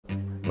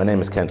My name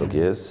is Kendell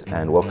Geers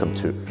and welcome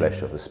to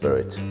Flesh of the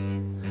Spirit.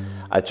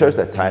 I chose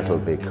that title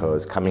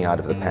because coming out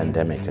of the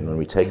pandemic and when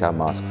we take our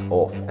masks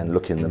off and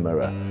look in the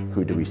mirror,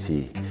 who do we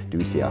see? Do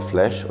we see our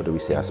flesh or do we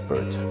see our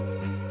spirit?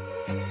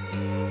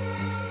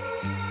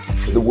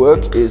 The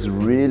work is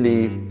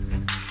really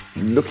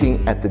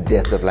looking at the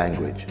death of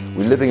language.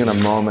 We're living in a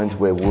moment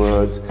where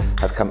words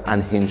have come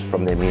unhinged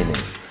from their meaning,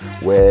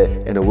 where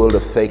in a world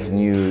of fake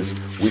news,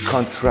 we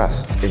can't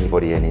trust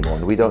anybody anymore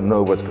and we don't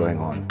know what's going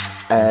on.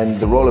 And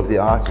the role of the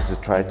artist is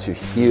to try to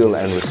heal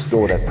and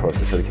restore that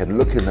process so we can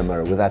look in the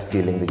mirror without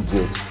feeling the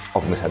guilt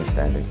of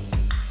misunderstanding.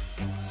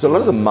 So a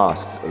lot of the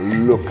masks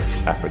look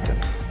African,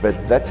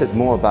 but that says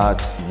more about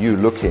you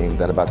looking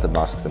than about the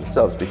masks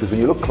themselves, because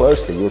when you look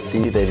closely, you'll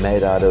see they're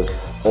made out of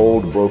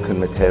old broken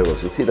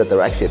materials. You'll see that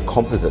they're actually a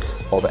composite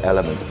of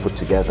elements put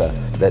together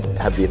that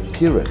have the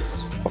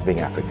appearance of being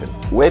African.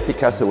 Where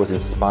Picasso was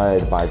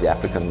inspired by the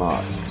African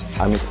mask,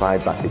 I'm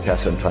inspired by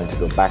Picasso and trying to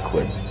go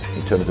backwards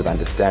in terms of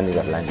understanding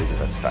that language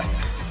of abstract.